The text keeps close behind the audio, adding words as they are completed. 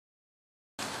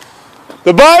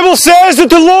The Bible says that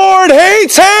the Lord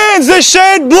hates hands that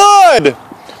shed blood,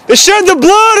 that shed the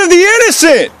blood of the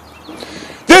innocent.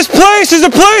 This place is a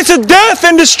place of death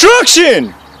and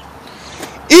destruction.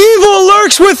 Evil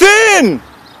lurks within.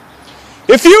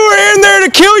 If you were in there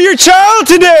to kill your child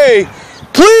today,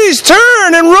 please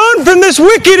turn and run from this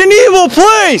wicked and evil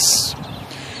place.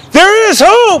 There is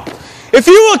hope if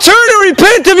you will turn and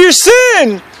repent of your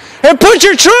sin and put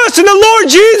your trust in the Lord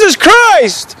Jesus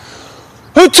Christ,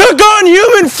 who took on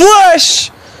human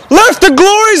flesh, left the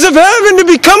glories of heaven to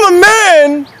become a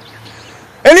man,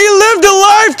 and He lived a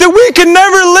life that we could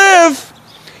never live.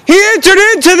 He entered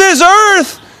into this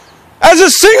earth as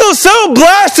a single-cell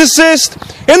blastocyst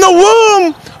in the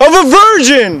womb of a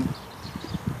virgin.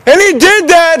 And He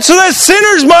did that so that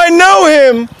sinners might know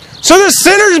Him, so that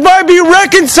sinners might be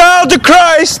reconciled to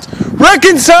Christ,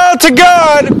 reconciled to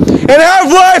God, and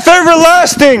have life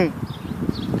everlasting.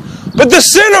 But the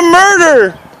sin of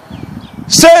murder,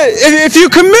 if you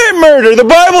commit murder, the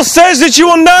Bible says that you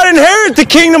will not inherit the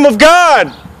kingdom of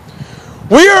God.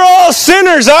 We are all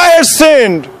sinners. I have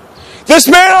sinned. This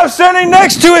man I'm standing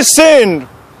next to has sinned.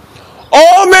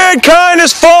 All mankind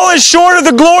has fallen short of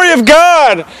the glory of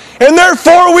God, and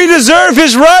therefore we deserve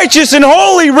His righteous and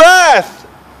holy wrath.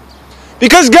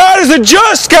 Because God is a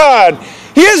just God.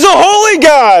 He is a holy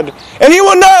God, and He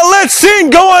will not let sin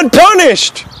go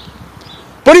unpunished.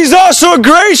 But He's also a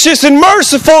gracious and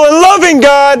merciful and loving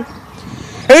God.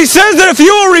 And He says that if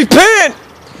you will repent,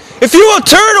 if you will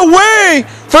turn away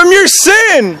from your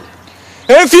sin,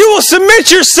 and if you will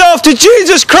submit yourself to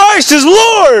Jesus Christ as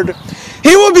Lord,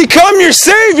 He will become your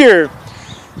Savior.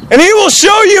 And He will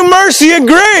show you mercy and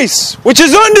grace, which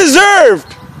is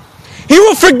undeserved. He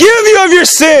will forgive you of your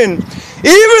sin,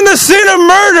 even the sin of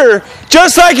murder,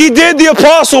 just like He did the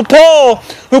Apostle Paul,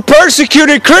 who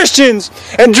persecuted Christians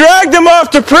and dragged them off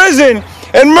to prison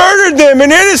and murdered them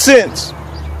in innocence.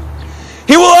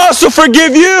 He will also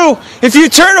forgive you if you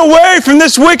turn away from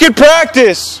this wicked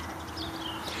practice.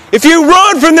 If you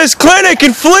run from this clinic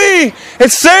and flee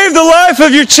and save the life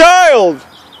of your child.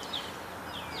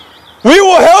 We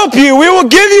will help you. We will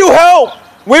give you help.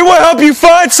 We will help you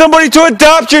find somebody to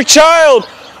adopt your child.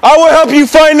 I will help you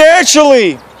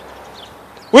financially.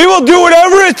 We will do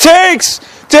whatever it takes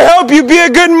to help you be a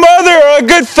good mother or a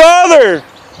good father,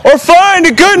 or find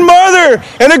a good mother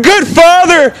and a good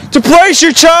father to place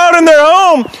your child in their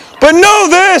home. But know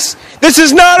this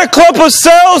is not a clump of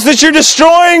cells that you're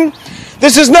destroying.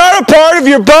 This is not a part of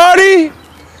your body.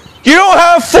 You don't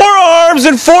have 4 arms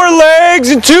and 4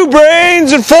 legs and 2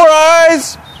 brains and 4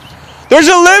 eyes. There's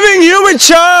a living human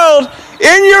child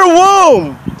in your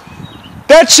womb.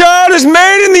 That child is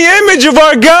made in the image of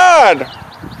our God.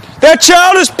 That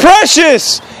child is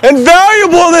precious and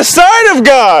valuable in the sight of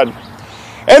God.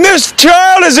 And this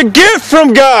child is a gift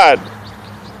from God.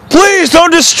 Please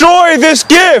don't destroy this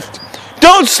gift.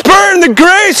 Don't spurn the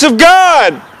grace of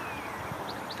God.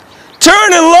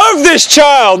 Turn and love this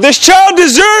child. This child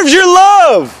deserves your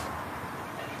love.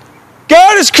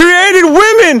 God has created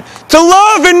women to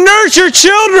love and nurture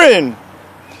children.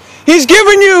 He's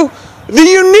given you the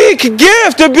unique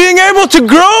gift of being able to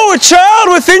grow a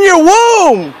child within your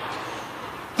womb.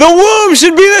 The womb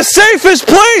should be the safest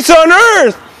place on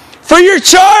earth for your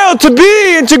child to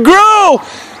be and to grow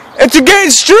and to gain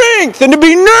strength and to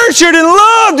be nurtured and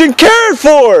loved and cared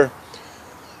for.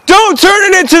 Don't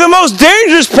turn it into the most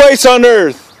dangerous place on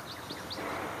earth.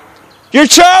 Your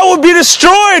child will be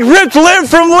destroyed, ripped limb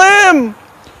from limb,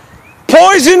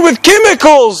 poisoned with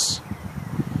chemicals,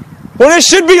 when it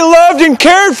should be loved and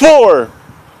cared for.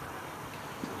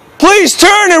 Please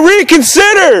turn and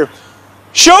reconsider.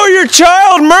 Show your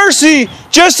child mercy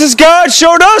just as God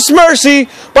showed us mercy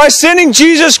by sending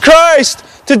Jesus Christ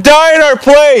to die in our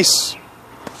place.